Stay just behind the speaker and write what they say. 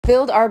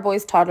Build our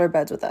boys' toddler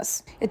beds with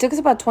us. It took us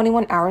about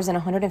 21 hours and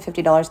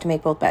 $150 to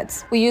make both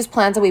beds. We used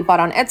plans that we bought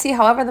on Etsy,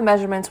 however the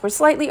measurements were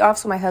slightly off,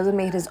 so my husband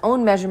made his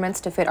own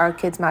measurements to fit our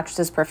kids'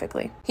 mattresses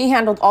perfectly. He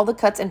handled all the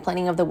cuts and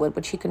planing of the wood,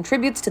 which he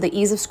contributes to the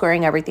ease of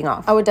squaring everything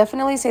off. I would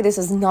definitely say this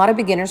is not a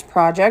beginner's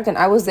project, and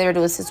I was there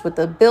to assist with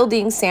the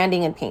building,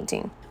 sanding, and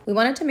painting. We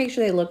wanted to make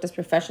sure they looked as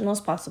professional as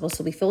possible,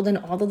 so we filled in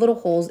all the little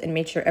holes and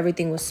made sure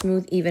everything was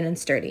smooth, even, and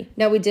sturdy.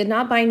 Now, we did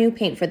not buy new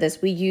paint for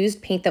this. We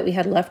used paint that we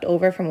had left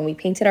over from when we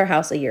painted our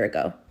house a year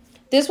ago.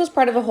 This was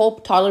part of a whole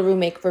toddler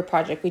room makeover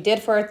project we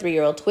did for our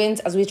 3-year-old twins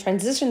as we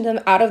transitioned them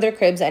out of their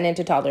cribs and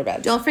into toddler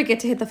beds. Don't forget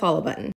to hit the follow button.